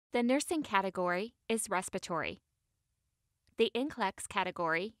The nursing category is respiratory. The NCLEX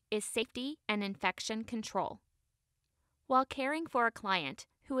category is safety and infection control. While caring for a client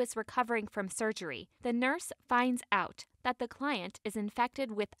who is recovering from surgery, the nurse finds out that the client is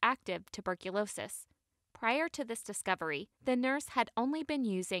infected with active tuberculosis. Prior to this discovery, the nurse had only been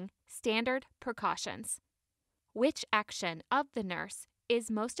using standard precautions. Which action of the nurse is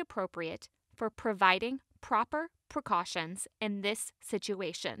most appropriate for providing proper precautions in this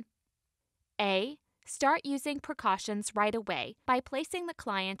situation? A. Start using precautions right away by placing the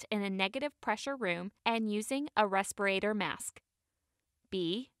client in a negative pressure room and using a respirator mask.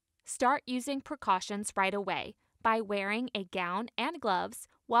 B. Start using precautions right away by wearing a gown and gloves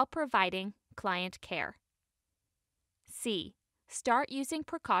while providing client care. C. Start using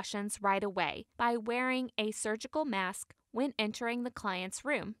precautions right away by wearing a surgical mask when entering the client's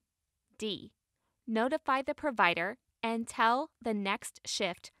room. D. Notify the provider and tell the next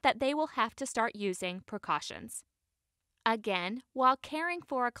shift that they will have to start using precautions. Again, while caring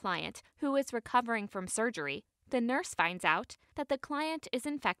for a client who is recovering from surgery, the nurse finds out that the client is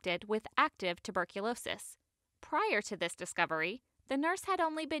infected with active tuberculosis. Prior to this discovery, the nurse had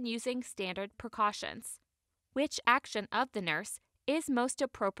only been using standard precautions. Which action of the nurse is most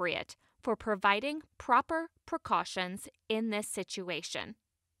appropriate for providing proper precautions in this situation?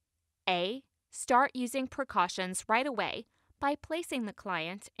 A. Start using precautions right away by placing the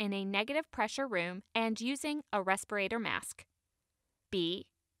client in a negative pressure room and using a respirator mask. B.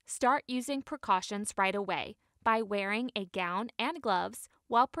 Start using precautions right away by wearing a gown and gloves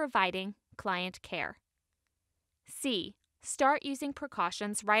while providing client care. C. Start using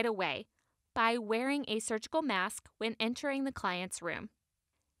precautions right away by wearing a surgical mask when entering the client's room.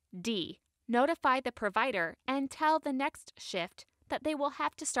 D. Notify the provider and tell the next shift that they will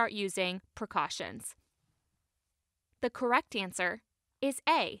have to start using precautions. The correct answer is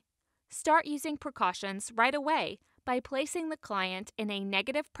A. Start using precautions right away by placing the client in a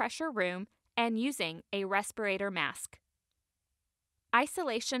negative pressure room and using a respirator mask.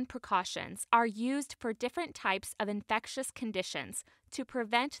 Isolation precautions are used for different types of infectious conditions to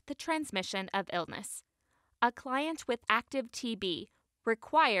prevent the transmission of illness. A client with active TB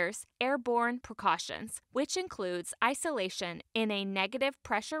requires airborne precautions, which includes isolation in a negative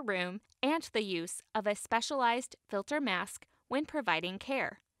pressure room and the use of a specialized filter mask when providing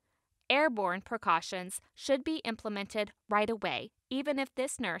care. Airborne precautions should be implemented right away, even if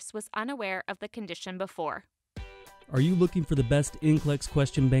this nurse was unaware of the condition before. Are you looking for the best NCLEX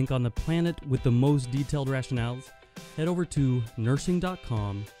question bank on the planet with the most detailed rationales? Head over to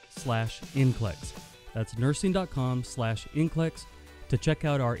nursing.com/NCLEX. That's nursing.com/NCLEX to check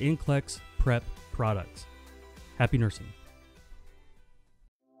out our NCLEX prep products. Happy nursing.